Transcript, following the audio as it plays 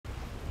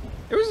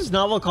There was this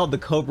novel called The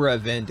Cobra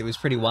Event. It was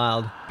pretty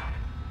wild.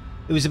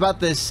 It was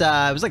about this,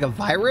 it was like a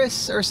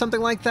virus or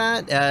something like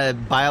that, a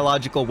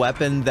biological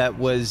weapon that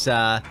was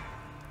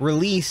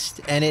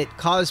released, and it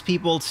caused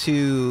people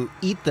to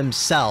eat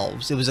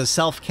themselves. It was a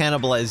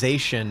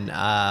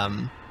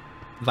self-cannibalization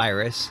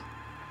virus,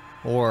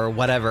 or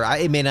whatever.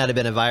 It may not have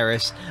been a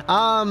virus.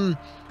 That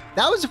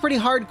was a pretty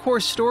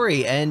hardcore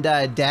story, and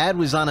Dad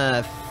was on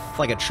a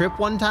trip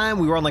one time.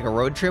 We were on like a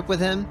road trip with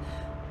him,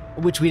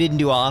 which we didn't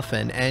do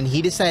often, and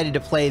he decided to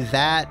play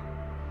that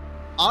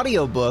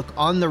audiobook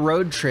on the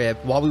road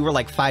trip while we were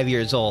like 5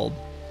 years old.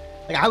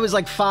 Like, I was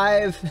like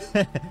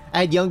 5, I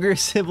had younger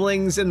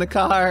siblings in the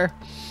car,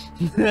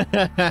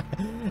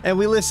 and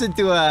we listened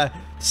to a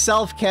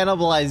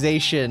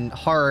self-cannibalization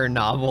horror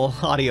novel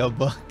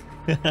audiobook.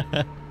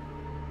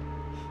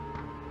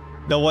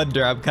 No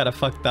wonder I'm kind of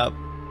fucked up.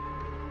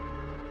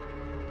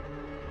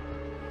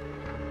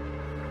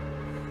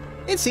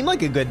 It seemed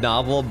like a good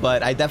novel,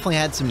 but I definitely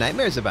had some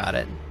nightmares about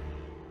it.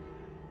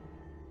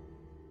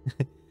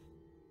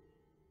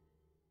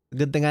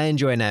 Good thing I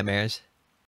enjoy nightmares.